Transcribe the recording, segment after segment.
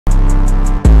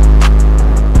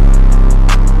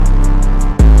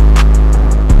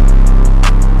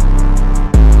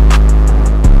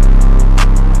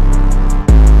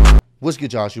What's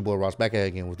good, y'all? It's your boy Ross back at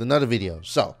again with another video.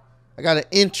 So, I got an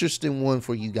interesting one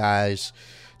for you guys.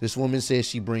 This woman says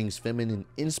she brings feminine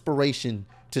inspiration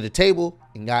to the table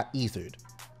and got ethered.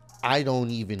 I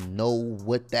don't even know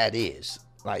what that is.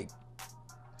 Like,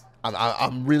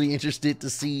 I'm really interested to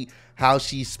see how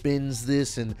she spins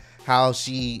this and how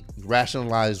she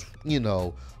rationalized, you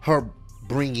know, her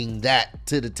bringing that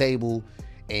to the table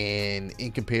and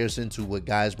in comparison to what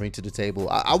guys bring to the table.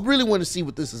 I really want to see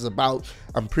what this is about.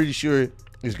 I'm pretty sure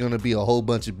there's going to be a whole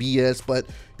bunch of BS, but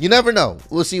you never know.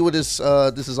 We'll see what this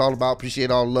is all about.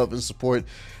 Appreciate all the love and support.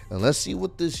 And let's see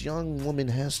what this young woman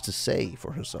has to say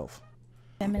for herself.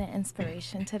 Feminine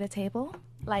inspiration to the table.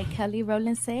 Like Kelly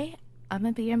Rowland say, I'm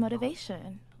going to be your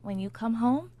motivation. When you come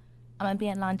home, I'm going to be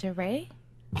in lingerie.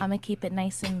 I'm going to keep it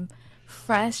nice and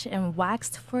fresh and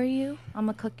waxed for you. I'm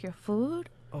going to cook your food.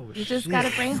 Oh, you just got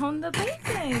to bring home the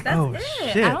bacon. That's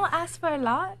it. Shit. I don't ask for a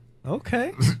lot.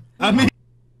 Okay. I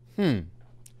mean,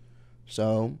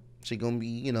 So she gonna be,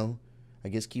 you know, I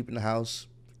guess keeping the house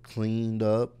cleaned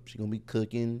up. She gonna be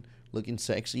cooking, looking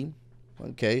sexy.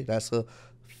 Okay, that's a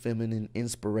feminine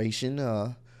inspiration.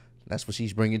 That's what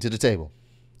she's bringing to the table.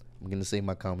 I'm gonna save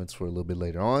my comments for a little bit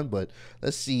later on, but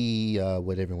let's see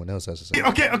what everyone else has to say.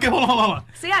 okay, hold on.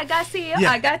 See, I got you.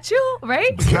 Yeah. I got you,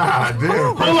 right? God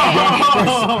damn.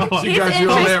 Hold on. She got you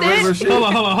on that regular shit. Hold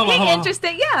on. He's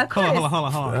interested, yeah, Chris. Hold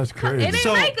on. That's crazy. It ain't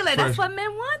So, regular. That's first- what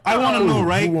men want. I want to know,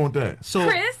 right? Who want that? So,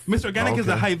 Chris. Mr. Organic is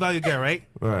a Okay. high value guy, right?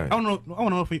 Right. I want to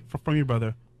know from you,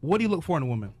 brother. What do you look for in a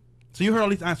woman? So you heard all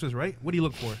these answers, right? What do you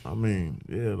look for? I mean,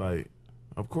 yeah, like,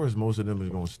 of course, most of them is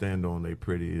gonna stand on they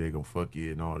pretty, they gonna fuck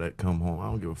you and all that. Come home, I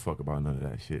don't give a fuck about none of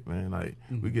that shit, man. Like,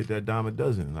 we get that dime a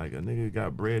dozen. Like, a nigga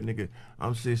got bread, nigga.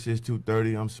 I'm 6'6",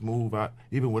 230. I'm smooth.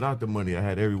 Even without the money, I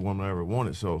had every woman I ever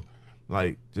wanted. So,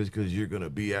 like, just because you're gonna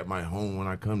be at my home when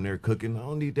I come there cooking, I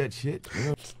don't need that shit. You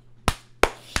know?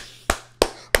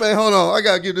 Man, hold on. I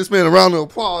gotta give this man a round of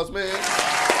applause, man.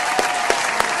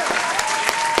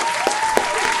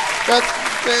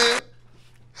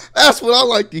 That's what I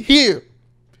like to hear.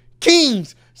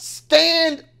 Kings,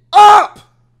 stand up.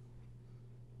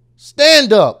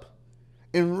 Stand up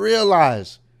and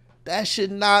realize that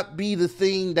should not be the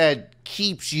thing that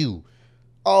keeps you.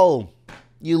 Oh,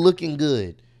 you're looking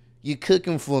good. You're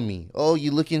cooking for me. Oh,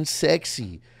 you're looking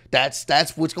sexy. That's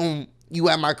what's going you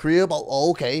at my crib.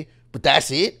 Oh, okay. But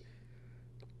that's it.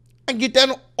 I get that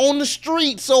on the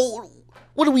street. So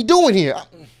what are we doing here?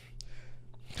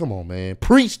 Come on, man.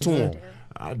 Preach to him.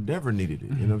 I never needed it.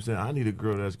 You know what I'm saying? I need a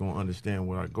girl that's gonna understand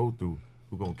what I go through,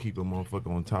 who gonna keep a motherfucker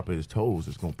on top of his toes,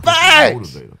 that's gonna push him and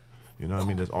motivate him. You know what I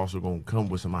mean? That's also gonna come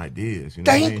with some ideas. You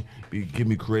know what I mean? Give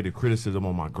me creative criticism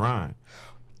on my grind.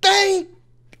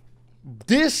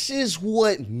 This is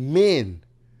what men,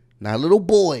 not little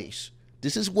boys,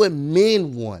 this is what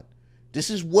men want. This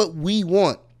is what we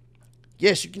want.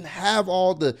 Yes, you can have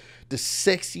all the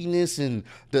sexiness and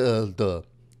the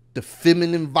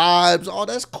feminine vibes. Oh,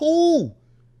 that's cool.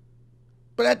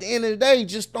 But at the end of the day,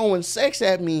 just throwing sex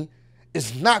at me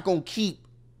is not going to keep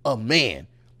a man.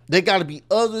 There got to be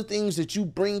other things that you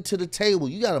bring to the table.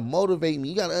 You got to motivate me.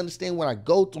 You got to understand what I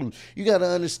go through. You got to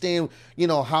understand, you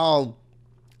know, how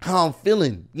I'm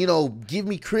feeling. You know, give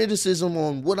me criticism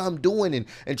on what I'm doing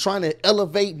and trying to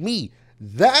elevate me.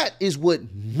 That is what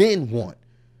men want.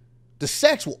 The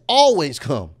sex will always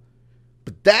come.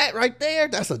 But that right there,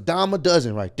 that's a dime a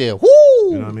dozen right there. Woo!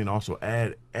 You know what I mean? Also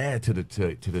add to the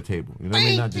table. You know what I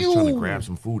mean? Not just trying to grab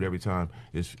some food every time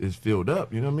it's filled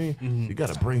up. You know what I mean? You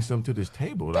got to bring something to this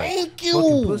table. Like, Thank you.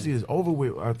 Fucking pussy is over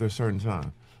with after a certain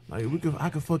time. Like, I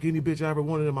could fuck any bitch I ever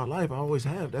wanted in my life. I always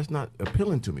have. That's not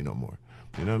appealing to me no more.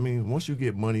 You know what I mean? Once you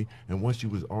get money and once you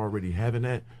was already having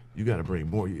that, you got to bring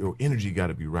more. Your energy got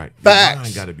to be right. Facts. Your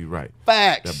mind got to be right.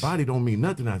 Facts. That body don't mean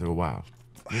nothing after a while.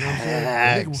 You know what I'm saying?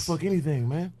 A nigga will fuck anything,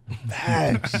 man.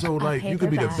 Facts. So, like, you could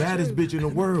be the baddest bitch in the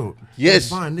world. Yes. That's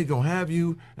fine, nigga gonna have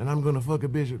you, and I'm gonna fuck a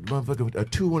bitch, motherfucker, a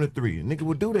 2 and a 3. A nigga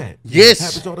will do that. Yes. It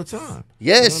happens all the time.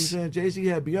 Yes. You know what I'm saying? Jay-Z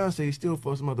had Beyonce, he still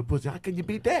fuck some other pussy. How can you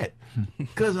beat that?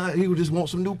 Because he would just want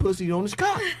some new pussy on his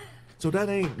cock. So that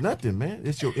ain't nothing, man.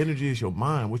 It's your energy, it's your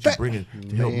mind, what you bringing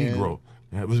to help me grow.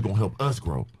 That was gonna help us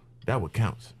grow. That what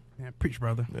counts. Yeah, preach,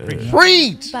 brother.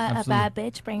 Preach. But a bad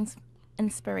bitch brings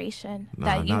inspiration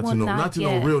that you will not to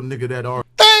no real nigga that are.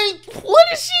 What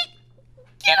is she?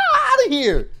 Get her out of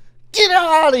here. Get her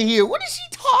out of here. What is she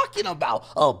talking about?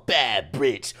 A bad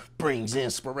bitch brings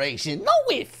inspiration. No,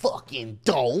 it fucking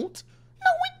don't.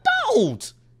 No, it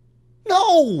don't.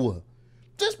 No.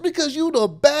 Just because you the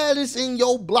baddest in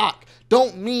your block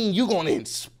don't mean you gonna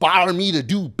inspire me to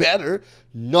do better.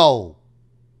 No.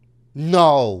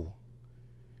 No.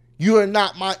 You are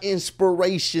not my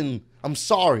inspiration. I'm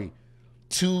sorry.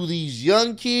 to these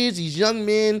young kids, these young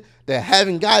men that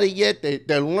haven't got it yet,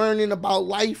 they're learning about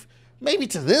life. Maybe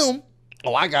to them,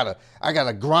 oh, I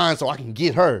gotta grind so I can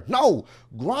get her. No,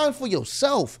 grind for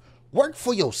yourself. Work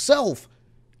for yourself.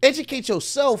 Educate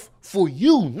yourself for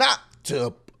you, not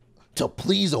to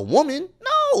please a woman.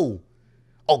 No.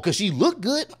 Oh, because she look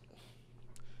good.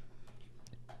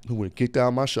 Who would have kicked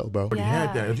out my show, bro? Already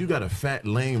had that. If you got a fat,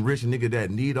 lame, rich nigga that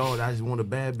need all that, I just want a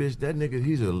bad bitch, that nigga,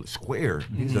 he's a square.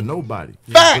 He's a nobody.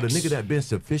 Facts. But a nigga that been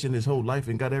sufficient his whole life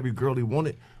and got every girl he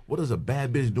wanted, what is a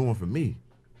bad bitch doing for me?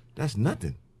 That's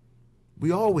nothing.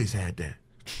 We always had that.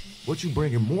 What you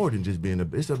bringing more than just being a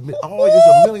bitch? It's a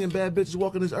million bad bitches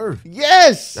walking this earth.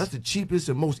 Yes. That's the cheapest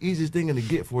and most easiest thing to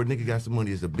get for a nigga got some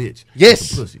money is a bitch. Yes.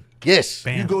 It's a pussy. Yes.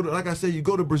 Bam. You go to, like I said, you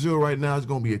go to Brazil right now, it's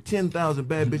gonna be a 10,000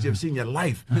 bad bitch you ever seen in your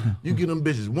life. You give them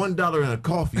bitches $1 and a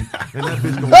coffee, and that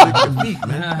bitch gonna lick your feet,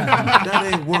 man.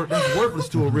 That ain't worth. That's worthless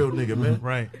to a real nigga, man.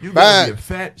 Right. You gotta be a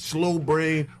fat, slow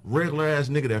brain, regular ass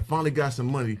nigga that finally got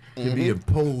some money to be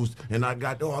imposed. And I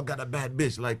got a bad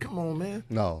bitch. Like, come on, man.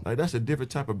 No. Like that's a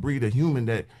different type of breed of human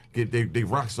that they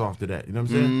rocks off to that. You know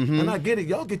what I'm saying? And I get it.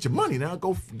 Y'all get your money now.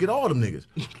 Go get all them niggas.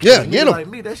 Yeah, But a get nigga 'em. Like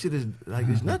me, that shit is like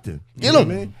it's nothing. You Get know 'em.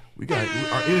 what I mean? Our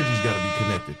energy's got to be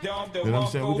connected. You know what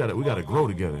I'm saying? We got to grow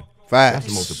together. Facts. That's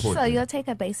the most important. So thing. you'll take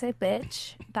a basic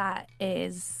bitch that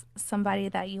is somebody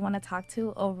that you want to talk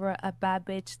to over a bad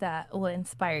bitch that will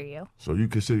inspire you. So you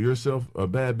consider yourself a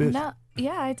bad bitch? No,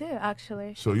 yeah, I do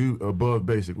actually. So you above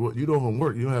basic. Well, you don't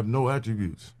work. You don't have no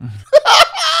attributes.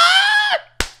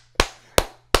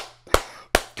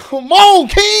 Come on,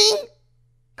 King.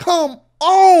 Come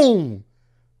on.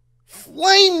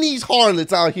 Flame these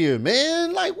harlots out here,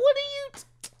 man. Like, what are you...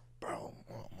 Bro,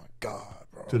 oh my God,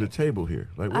 bro. To the table here.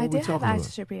 Like, what I are we do have talking about?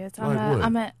 attributes. Like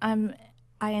what?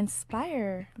 I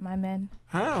inspire my men.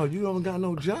 How? You don't got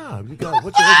no job. You got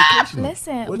what's your education?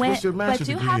 Listen, what's your master's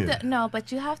but you degree have in?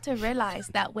 but you have to realize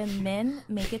that when men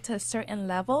make it to a certain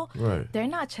level, Right. they're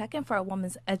not checking for a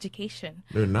woman's education.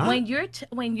 They're not? When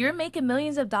you're making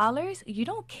millions of dollars, you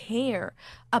don't care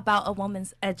about a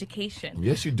woman's education.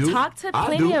 Yes, you do. Talk to I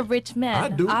plenty do. of rich men. I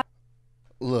do.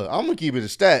 Look, I'm going to keep it a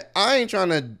stat. I ain't trying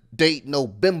to date no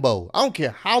bimbo. I don't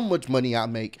care how much money I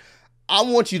make. I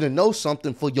want you to know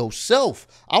something for yourself.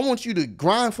 I want you to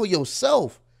grind for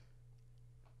yourself.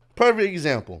 Perfect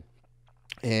example.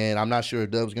 And I'm not sure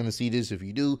if Dub's going to see this. If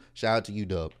you do, shout out to you,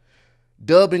 Dub.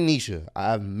 Dub and Nisha.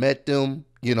 I've met them.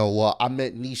 I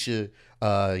met Nisha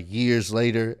years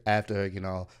later after,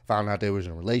 found out they was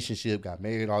in a relationship, got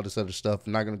married, all this other stuff.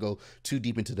 I'm not going to go too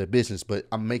deep into their business, but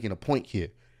I'm making a point here.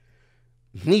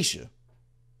 Nisha,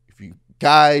 if you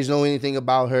guys know anything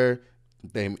about her,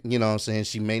 they,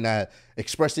 she may not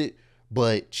express it,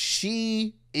 but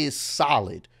she is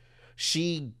solid.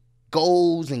 She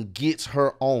goes and gets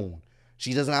her own.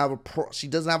 She doesn't have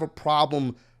a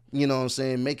problem,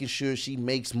 making sure she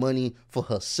makes money for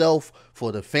herself,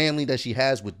 for the family that she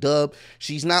has with Dub.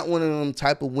 She's not one of them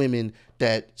type of women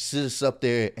that sits up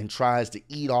there and tries to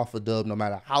eat off of Dub no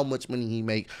matter how much money he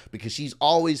makes, because she's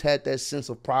always had that sense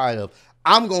of pride of,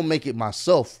 I'm going to make it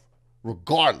myself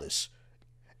regardless.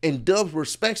 And Dub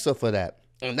respects her for that.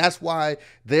 And that's why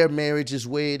their marriage is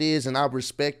where it is. And I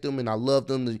respect them and I love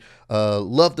them,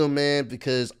 man,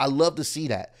 because I love to see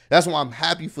that. That's why I'm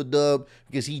happy for Dub,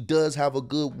 because he does have a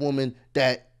good woman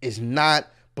that is not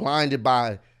blinded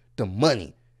by the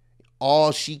money.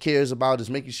 All she cares about is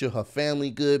making sure her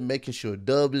family good, making sure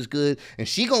Dub is good. And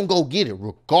she gonna go get it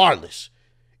regardless.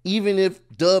 Even if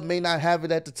Dub may not have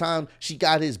it at the time, she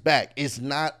got his back. It's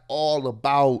not all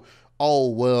about,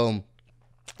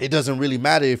 it doesn't really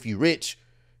matter if you're rich.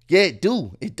 Yeah, it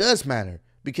do. It does matter,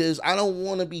 because I don't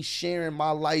want to be sharing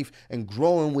my life and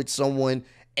growing with someone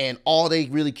and all they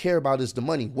really care about is the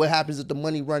money. What happens if the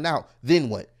money run out? Then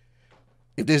what?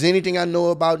 If there's anything I know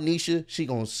about Nisha, she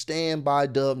gonna stand by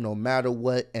Dub no matter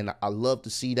what, and I love to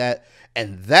see that.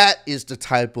 And that is the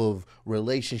type of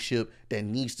relationship that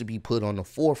needs to be put on the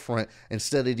forefront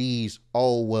instead of these,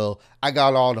 I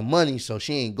got all the money, so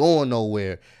she ain't going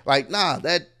nowhere. Like, nah,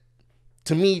 that,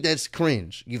 to me, that's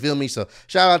cringe. You feel me? So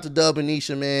shout out to Dub and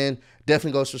Nisha, man.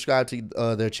 Definitely go subscribe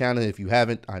to their channel if you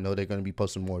haven't. I know they're going to be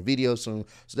posting more videos soon.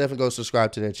 So definitely go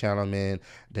subscribe to their channel, man.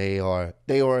 They are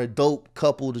a dope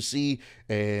couple to see.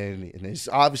 And it's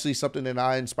obviously something that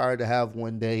I inspire to have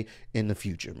one day in the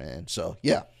future, man. So,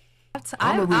 yeah.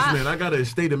 I'm a rich man. I got an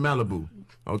estate in Malibu.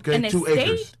 Okay, An 2 estate?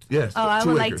 acres. Yes. Oh, I 2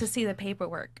 would acres. like to see the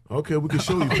paperwork. Okay, we can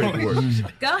show you paperwork.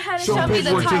 Go ahead and show me the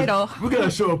paperwork to- title. we gotta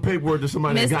show a paperwork to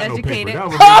somebody that got no paper. Miseducated. That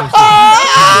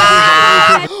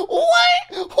would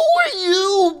What? Who are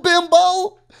you,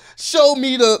 bimbo? Show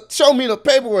me the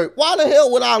paperwork. Why the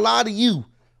hell would I lie to you?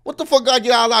 What the fuck I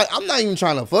get out like? I'm not even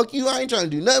trying to fuck you. I ain't trying to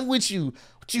do nothing with you.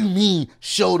 What you mean,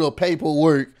 show the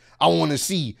paperwork I want to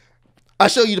see? I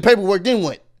show you the paperwork, then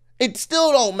what? It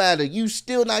still don't matter. You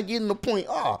still not getting the point.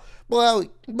 Oh, boy,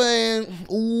 man,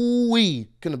 ooh-wee.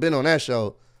 Couldn't have been on that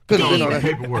show. Couldn't have been on that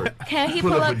paperwork. Can he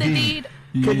pull up the deed?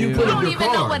 Can you pull You up don't your even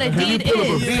know car? what a Can you deed pull up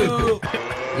a is. vehicle?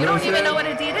 You don't even know what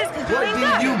a deed is because you What ain't deed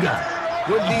got you got?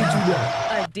 What deed you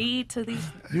got? a deed to these.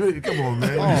 Come on,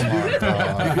 man. Oh, my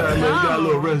God. You got a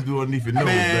little residue underneath your nose,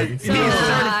 Man, baby. he's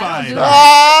certified.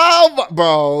 Oh,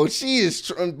 bro, she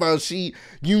is, bro.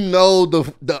 You know,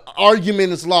 the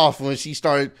argument is lost when she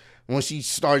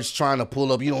starts trying to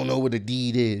pull up. You don't know what a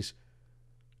deed is.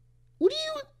 What do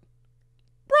you,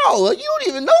 bro? You don't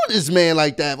even know this man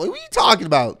like that. What are you talking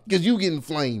about? Because you getting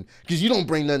flamed. Because you don't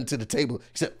bring nothing to the table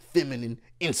except feminine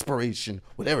inspiration,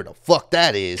 whatever the fuck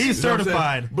that is. He's You know what I'm saying?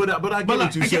 certified. But I get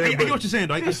what you're I saying. get what you're saying,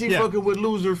 though. Is she Yeah. fucking with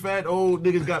loser, fat, old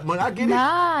niggas got money? I get it.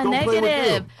 Nah, Don't play with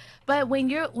negative. them. But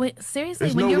seriously,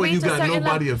 There's when no you way you reach a got certain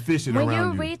nobody level, efficient when around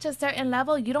you you. reach a certain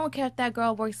level, you don't care if that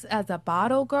girl works as a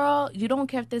bottle girl. You don't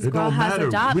care if this It girl don't has matter.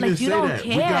 a job. We Like didn't you say don't that.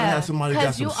 care. We gotta have somebody that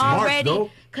got some you smarts, already, though.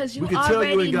 because you We can already, tell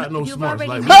you ain't got no you've smarts. already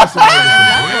Like, we know need somebody with some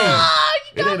certain brains.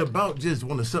 It ain't about just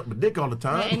want to suck my dick all the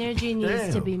time. The energy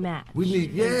needs to be matched. We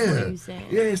need, is what yeah. you saying.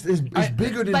 Yeah, it's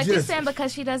bigger than But you're just. saying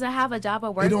because she doesn't have a job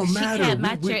or work, It don't she matter. can't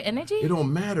match your energy? It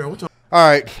don't matter. What's All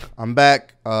right, I'm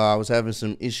back. I was having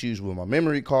some issues with my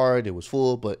memory card. It was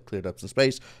full, but cleared up some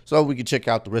space so we could check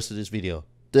out the rest of this video.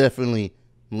 Definitely,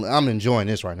 I'm enjoying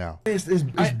this right now. It's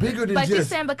bigger than But you're just.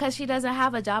 saying because she doesn't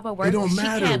have a job or It work, don't she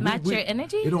matter. can't match your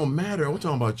energy? It don't matter. I'm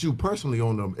talking about you personally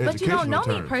on the educational But you don't know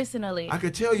terms. me personally. I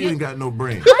could tell you ain't got no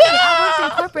brain. Honey, I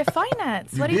worked in corporate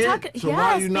finance. What are you did? talking? So yes,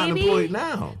 why are you not baby. employed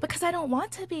now? Because I don't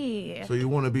want to be. So you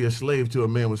want to be a slave to a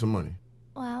man with some money?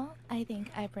 Well, I think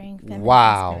I bring feminine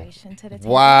Wow. inspiration to the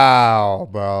table. Wow,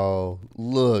 bro.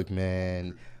 Look,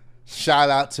 man. Shout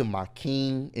out to my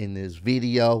king in this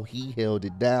video. He held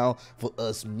it down for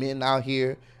us men out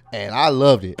here, and I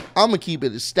loved it. I'm going to keep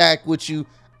it a stack with you.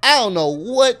 I don't know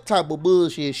what type of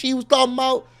bullshit she was talking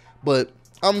about, but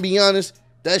I'm going to be honest,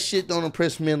 that shit don't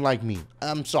impress men like me.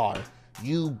 I'm sorry.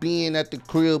 You being at the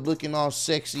crib looking all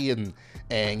sexy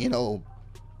and you know,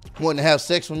 wanting to have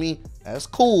sex with me, that's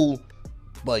cool.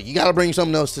 But you got to bring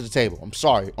something else to the table. I'm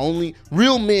sorry. Only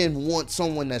real men want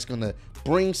someone that's going to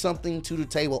bring something to the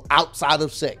table outside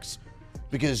of sex.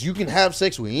 Because you can have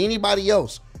sex with anybody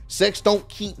else. Sex don't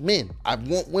keep men. I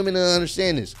want women to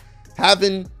understand this.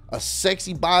 Having a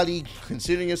sexy body,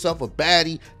 considering yourself a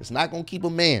baddie, it's not going to keep a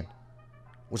man.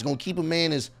 What's going to keep a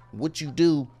man is what you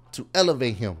do to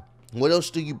elevate him. What else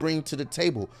do you bring to the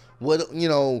table? What, you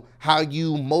know, how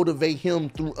you motivate him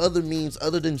through other means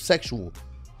other than sexual.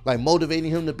 Like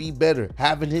motivating him to be better,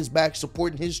 having his back,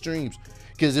 supporting his dreams.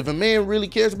 Because if a man really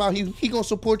cares about you, he gonna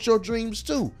support your dreams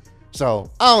too. So,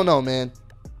 I don't know, man.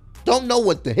 Don't know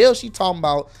what the hell she talking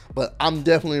about, but I'm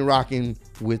definitely rocking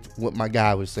with what my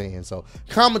guy was saying. So,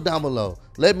 comment down below.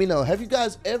 Let me know. Have you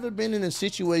guys ever been in a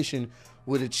situation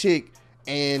with a chick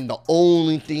and the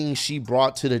only thing she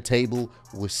brought to the table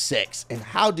was sex? And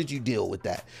how did you deal with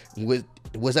that?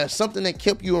 Was that something that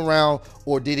kept you around,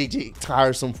 or did it get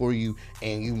tiresome for you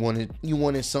and you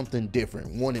wanted something different,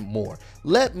 wanted more?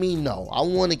 Let me know. I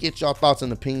want to get y'all thoughts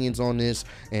and opinions on this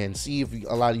and see if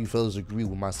a lot of you fellas agree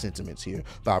with my sentiments here.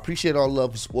 But I appreciate all love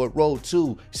and support. Road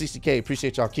to 60K.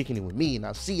 Appreciate y'all kicking it with me, and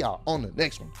I'll see y'all on the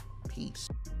next one. Peace.